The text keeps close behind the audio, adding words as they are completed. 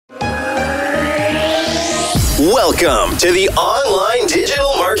Welcome to the Online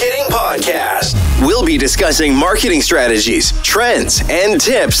Digital Marketing Podcast. We'll be discussing marketing strategies, trends, and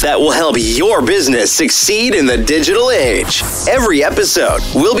tips that will help your business succeed in the digital age. Every episode,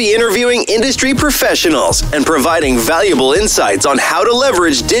 we'll be interviewing industry professionals and providing valuable insights on how to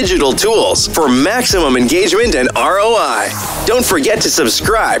leverage digital tools for maximum engagement and ROI. Don't forget to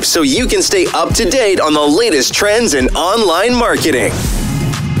subscribe so you can stay up to date on the latest trends in online marketing.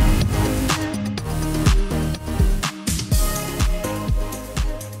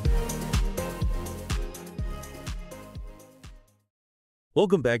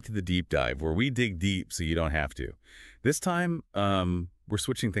 Welcome back to the Deep Dive, where we dig deep so you don't have to. This time, we're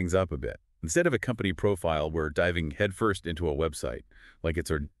switching things up a bit. Instead of a company profile, we're diving headfirst into a website, like it's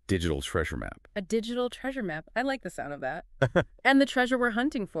our digital treasure map. A digital treasure map. I like the sound of that. And the treasure we're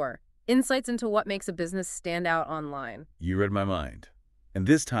hunting for. Insights into what makes a business stand out online. You read my mind. And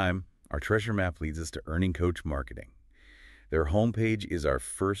this time, our treasure map leads us to EarningCoach Marketing. Their homepage is our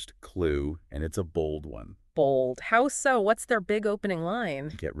first clue, and it's a bold one. Bold. How so? What's their big opening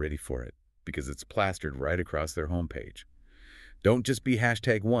line? Get ready for it, because it's plastered right across their homepage. Don't just be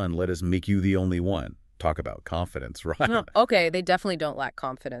 #1, let us make you the only one. Talk about confidence, right? No, okay, they definitely don't lack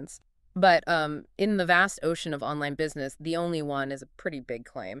confidence. But in the vast ocean of online business, the only one is a pretty big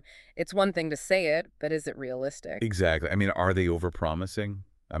claim. It's one thing to say it, but is it realistic? Exactly. I mean, are they overpromising?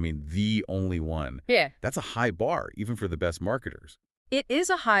 I mean, the only one. Yeah. That's a high bar, even for the best marketers. It is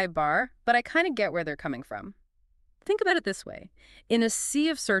a high bar, but I kind of get where they're coming from. Think about it this way. In a sea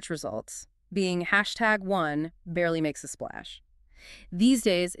of search results, being #1 barely makes a splash. These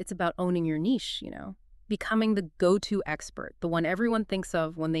days, it's about owning your niche, becoming the go-to expert, the one everyone thinks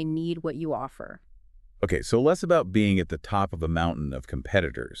of when they need what you offer. Okay, so less about being at the top of a mountain of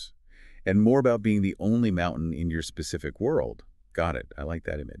competitors, and more about being the only mountain in your specific world. Got it. I like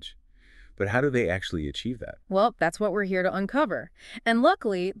that image. But how do they actually achieve that? Well, that's what we're here to uncover. And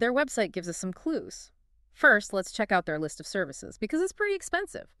luckily, their website gives us some clues. First, let's check out their list of services, because it's pretty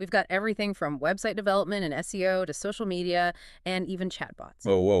expensive. We've got everything from website development and SEO to social media and even chatbots.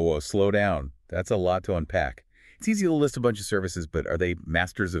 Whoa. Slow down. That's a lot to unpack. It's easy to list a bunch of services, but are they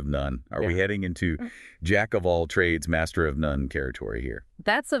masters of none? Are we heading into jack of all trades, master of none territory here?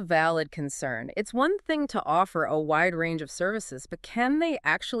 That's a valid concern. It's one thing to offer a wide range of services, but can they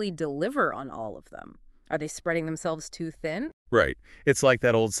actually deliver on all of them? Are they spreading themselves too thin? Right. It's like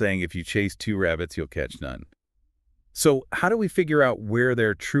that old saying, if you chase 2 rabbits, you'll catch none. So how do we figure out where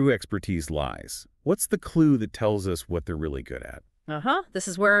their true expertise lies? What's the clue that tells us what they're really good at? This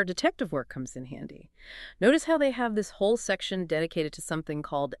is where our detective work comes in handy. Notice how they have this whole section dedicated to something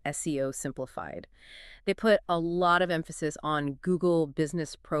called SEO Simplified. They put a lot of emphasis on Google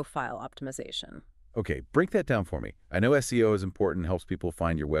Business Profile Optimization. Okay, break that down for me. I know SEO is important, helps people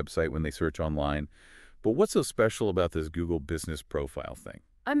find your website when they search online. But what's so special about this Google Business Profile thing?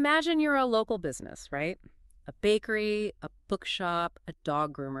 Imagine you're a local business, right? A bakery, a bookshop, a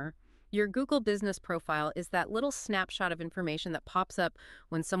dog groomer. Your Google Business Profile is that little snapshot of information that pops up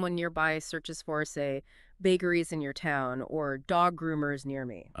when someone nearby searches for, say, bakeries in your town or dog groomers near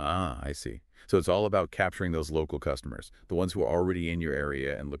me. Ah, I see. So it's all about capturing those local customers, the ones who are already in your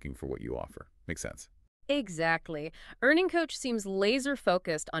area and looking for what you offer. Makes sense. Exactly. EarningCoach seems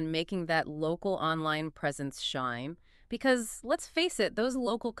laser-focused on making that local online presence shine because, let's face it, those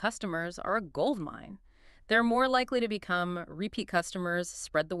local customers are a goldmine. They're more likely to become repeat customers,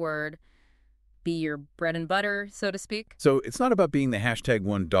 spread the word, be your bread and butter, so to speak. So it's not about being the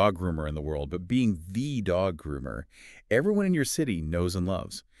 #1 dog groomer in the world, but being the dog groomer everyone in your city knows and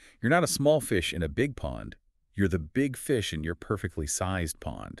loves. You're not a small fish in a big pond. You're the big fish in your perfectly sized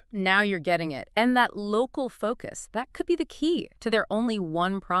pond. Now you're getting it. And that local focus, that could be the key to their only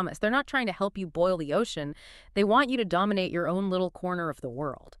one promise. They're not trying to help you boil the ocean. They want you to dominate your own little corner of the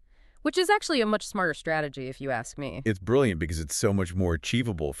world. Which is actually a much smarter strategy, if you ask me. It's brilliant because it's so much more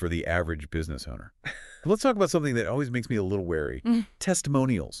achievable for the average business owner. Let's talk about something that always makes me a little wary.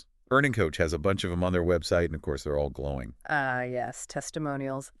 Testimonials. EarningCoach has a bunch of them on their website, and of course, they're all glowing. Yes,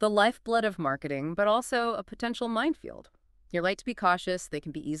 testimonials. The lifeblood of marketing, but also a potential minefield. You're right to be cautious. They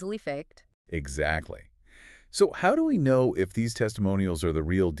can be easily faked. Exactly. So how do we know if these testimonials are the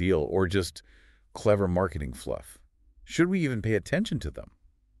real deal or just clever marketing fluff? Should we even pay attention to them?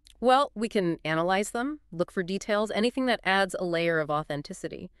 Well, we can analyze them, look for details, anything that adds a layer of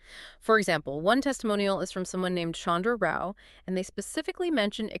authenticity. For example, one testimonial is from someone named Chandra Rao, and they specifically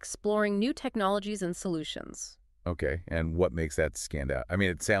mention exploring new technologies and solutions. Okay, and what makes that stand out? I mean,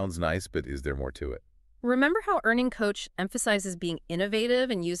 it sounds nice, but is there more to it? Remember how EarningCoach emphasizes being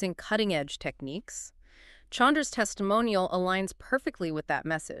innovative and using cutting-edge techniques? Chandra's testimonial aligns perfectly with that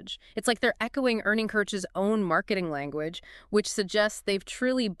message. It's like they're echoing EarningCoach's own marketing language, which suggests they've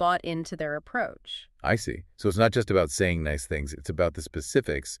truly bought into their approach. I see. So it's not just about saying nice things. It's about the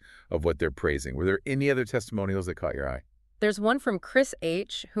specifics of what they're praising. Were there any other testimonials that caught your eye? There's one from Chris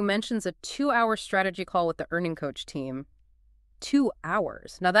H., who mentions a 2-hour strategy call with the EarningCoach team. 2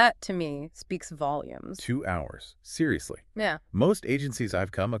 hours. Now that, to me, speaks volumes. 2 hours. Seriously. Yeah. Most agencies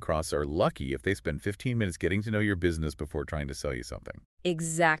I've come across are lucky if they spend 15 minutes getting to know your business before trying to sell you something.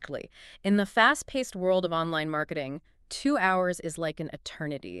 Exactly. In the fast-paced world of online marketing, 2 hours is like an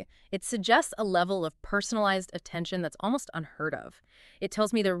eternity. It suggests a level of personalized attention that's almost unheard of. It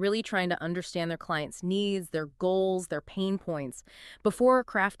tells me they're really trying to understand their clients' needs, their goals, their pain points, before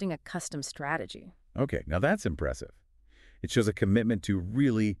crafting a custom strategy. Okay, now that's impressive. It shows a commitment to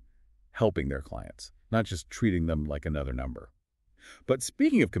really helping their clients, not just treating them like another number. But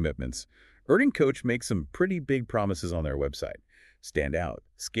speaking of commitments, EarningCoach makes some pretty big promises on their website. Stand out,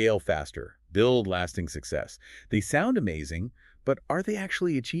 scale faster, build lasting success. They sound amazing, but are they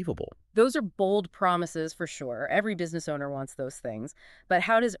actually achievable? Those are bold promises for sure. Every business owner wants those things. But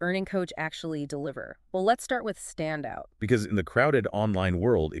how does EarningCoach actually deliver? Well, let's start with stand out. Because in the crowded online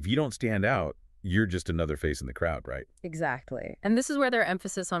world, if you don't stand out, you're just another face in the crowd, right? Exactly. And this is where their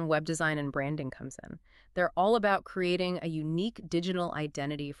emphasis on web design and branding comes in. They're all about creating a unique digital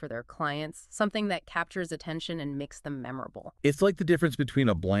identity for their clients, something that captures attention and makes them memorable. It's like the difference between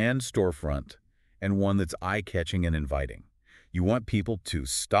a bland storefront and one that's eye-catching and inviting. You want people to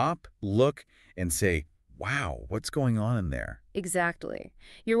stop, look, and say, wow, what's going on in there? Exactly.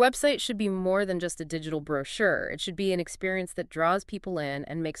 Your website should be more than just a digital brochure. It should be an experience that draws people in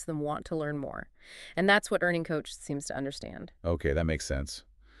and makes them want to learn more. And that's what EarningCoach seems to understand. Okay, that makes sense.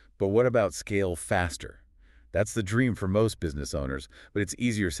 But what about scale faster? That's the dream for most business owners, but it's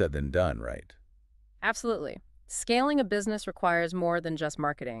easier said than done, right? Absolutely. Scaling a business requires more than just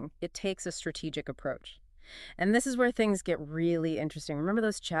marketing. It takes a strategic approach. And this is where things get really interesting. Remember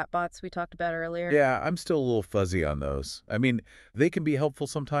those chatbots we talked about earlier? Yeah, I'm still a little fuzzy on those. I mean, they can be helpful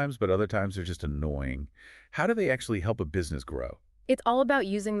sometimes, but other times they're just annoying. How do they actually help a business grow? It's all about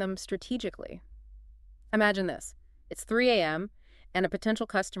using them strategically. Imagine this. It's 3 a.m. and a potential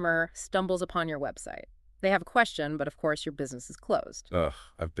customer stumbles upon your website. They have a question, but of course your business is closed. Ugh,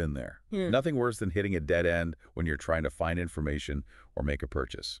 I've been there. Nothing worse than hitting a dead end when you're trying to find information or make a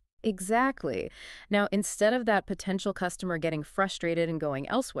purchase. Exactly. Now, instead of that potential customer getting frustrated and going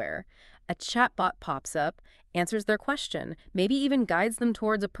elsewhere, a chatbot pops up, answers their question, maybe even guides them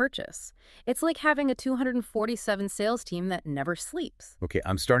towards a purchase. It's like having a 247 sales team that never sleeps. Okay,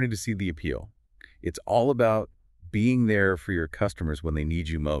 I'm starting to see the appeal. It's all about being there for your customers when they need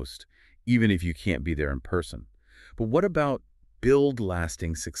you most, even if you can't be there in person. But what about build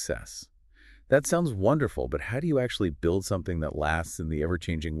lasting success? That sounds wonderful, but how do you actually build something that lasts in the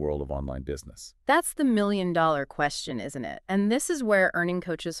ever-changing world of online business? That's the million-dollar question, isn't it? And this is where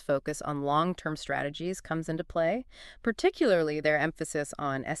EarningCoach's focus on long-term strategies comes into play, particularly their emphasis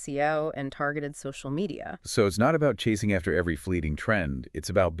on SEO and targeted social media. So it's not about chasing after every fleeting trend. It's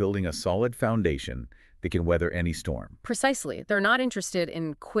about building a solid foundation that can weather any storm. Precisely. They're not interested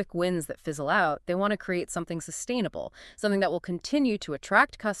in quick wins that fizzle out. They want to create something sustainable, something that will continue to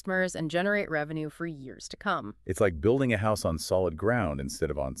attract customers and generate revenue for years to come. It's like building a house on solid ground instead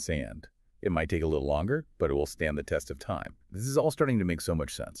of on sand. It might take a little longer, but it will stand the test of time. This is all starting to make so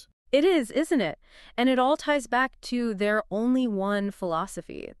much sense. It is, isn't it? And it all ties back to their only one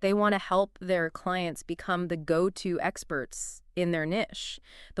philosophy. They want to help their clients become the go-to experts in their niche,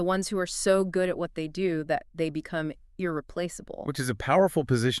 the ones who are so good at what they do that they become irreplaceable. Which is a powerful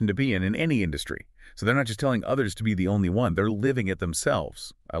position to be in any industry. So they're not just telling others to be the only one, they're living it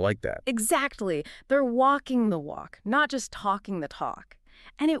themselves. I like that. Exactly. They're walking the walk, not just talking the talk.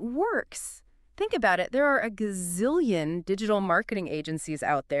 And it works. Think about it. There are a gazillion digital marketing agencies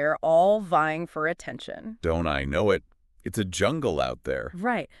out there all vying for attention. Don't I know it? It's a jungle out there.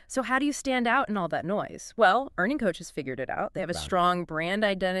 Right. So how do you stand out in all that noise? Well, EarningCoach has figured it out. They have a strong brand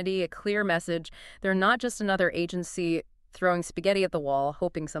identity, a clear message. They're not just another agency throwing spaghetti at the wall,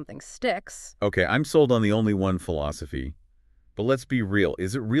 hoping something sticks. Okay, I'm sold on the only one philosophy. But let's be real.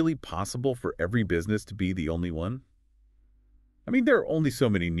 Is it really possible for every business to be the only one? I mean, there are only so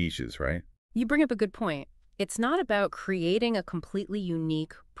many niches, right? You bring up a good point. It's not about creating a completely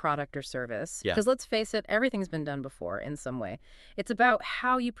unique product or service. Yeah. Because let's face it, everything's been done before in some way. It's about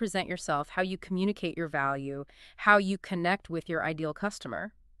how you present yourself, how you communicate your value, how you connect with your ideal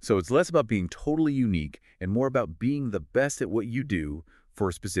customer. So it's less about being totally unique and more about being the best at what you do for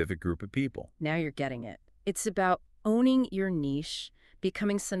a specific group of people. Now you're getting it. It's about owning your niche,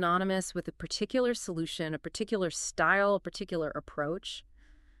 becoming synonymous with a particular solution, a particular style, a particular approach.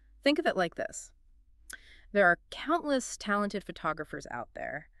 Think of it like this. There are countless talented photographers out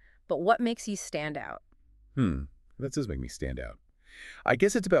there, but what makes you stand out? That does make me stand out. I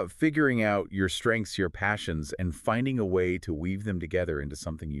guess it's about figuring out your strengths, your passions, and finding a way to weave them together into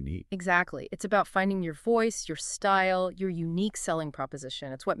something unique. Exactly. It's about finding your voice, your style, your unique selling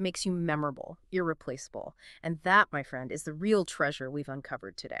proposition. It's what makes you memorable, irreplaceable. And that, my friend, is the real treasure we've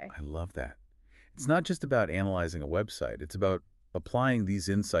uncovered today. I love that. It's not just about analyzing a website. It's about applying these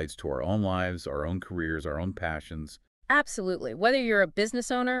insights to our own lives, our own careers, our own passions. Absolutely. Whether you're a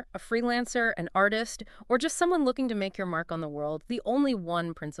business owner, a freelancer, an artist, or just someone looking to make your mark on the world, the only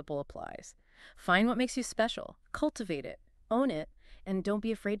one principle applies. Find what makes you special, cultivate it, own it, and don't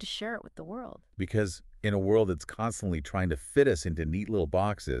be afraid to share it with the world. Because in a world that's constantly trying to fit us into neat little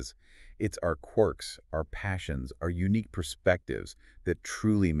boxes, it's our quirks, our passions, our unique perspectives that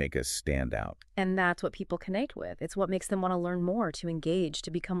truly make us stand out. And that's what people connect with. It's what makes them want to learn more, to engage,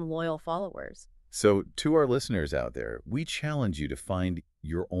 to become loyal followers. So to our listeners out there, we challenge you to find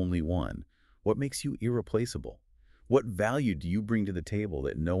your only one. What makes you irreplaceable? What value do you bring to the table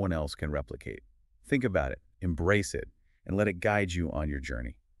that no one else can replicate? Think about it, embrace it, and let it guide you on your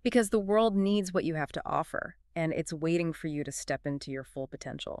journey. Because the world needs what you have to offer, and it's waiting for you to step into your full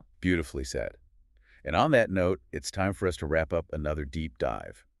potential. Beautifully said. And on that note, it's time for us to wrap up another deep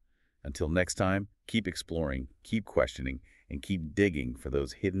dive. Until next time, keep exploring, keep questioning, and keep digging for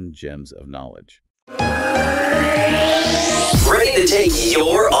those hidden gems of knowledge. Ready to take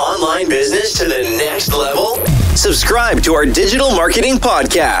your online business to the next level? Subscribe to our digital marketing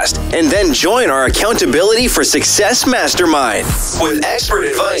podcast and then join our Accountability for Success Mastermind. With expert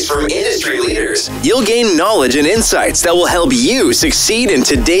advice from industry leaders, you'll gain knowledge and insights that will help you succeed in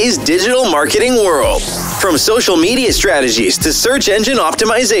today's digital marketing world. From social media strategies to search engine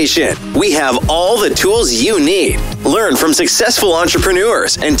optimization, we have all the tools you need. Learn from successful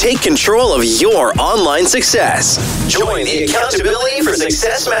entrepreneurs and take control of your online success. Join the Accountability for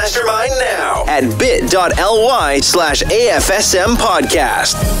Success Mastermind now at bit.ly/AFSM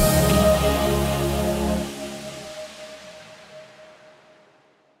podcast.